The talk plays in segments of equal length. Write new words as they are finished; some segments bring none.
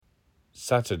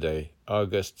Saturday,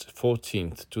 August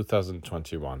 14th,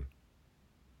 2021.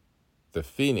 The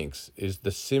phoenix is the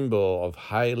symbol of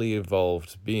highly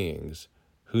evolved beings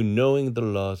who, knowing the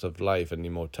laws of life and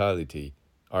immortality,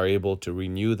 are able to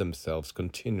renew themselves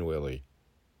continually.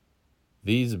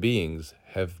 These beings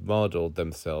have modeled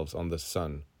themselves on the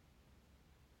sun.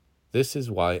 This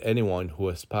is why anyone who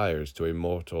aspires to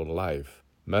immortal life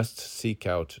must seek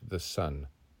out the sun,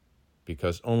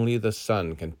 because only the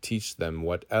sun can teach them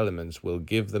what elements will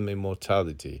give them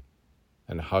immortality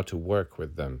and how to work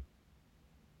with them.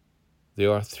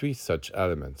 There are three such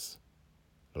elements: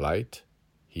 light,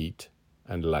 heat,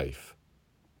 and life,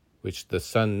 which the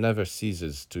sun never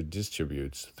ceases to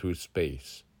distribute through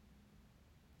space.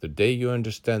 The day you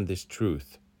understand this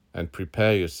truth and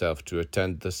prepare yourself to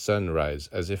attend the sunrise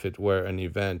as if it were an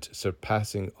event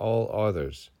surpassing all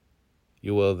others,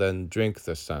 you will then drink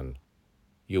the sun.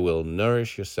 You will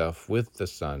nourish yourself with the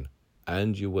sun,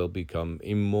 and you will become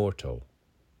immortal.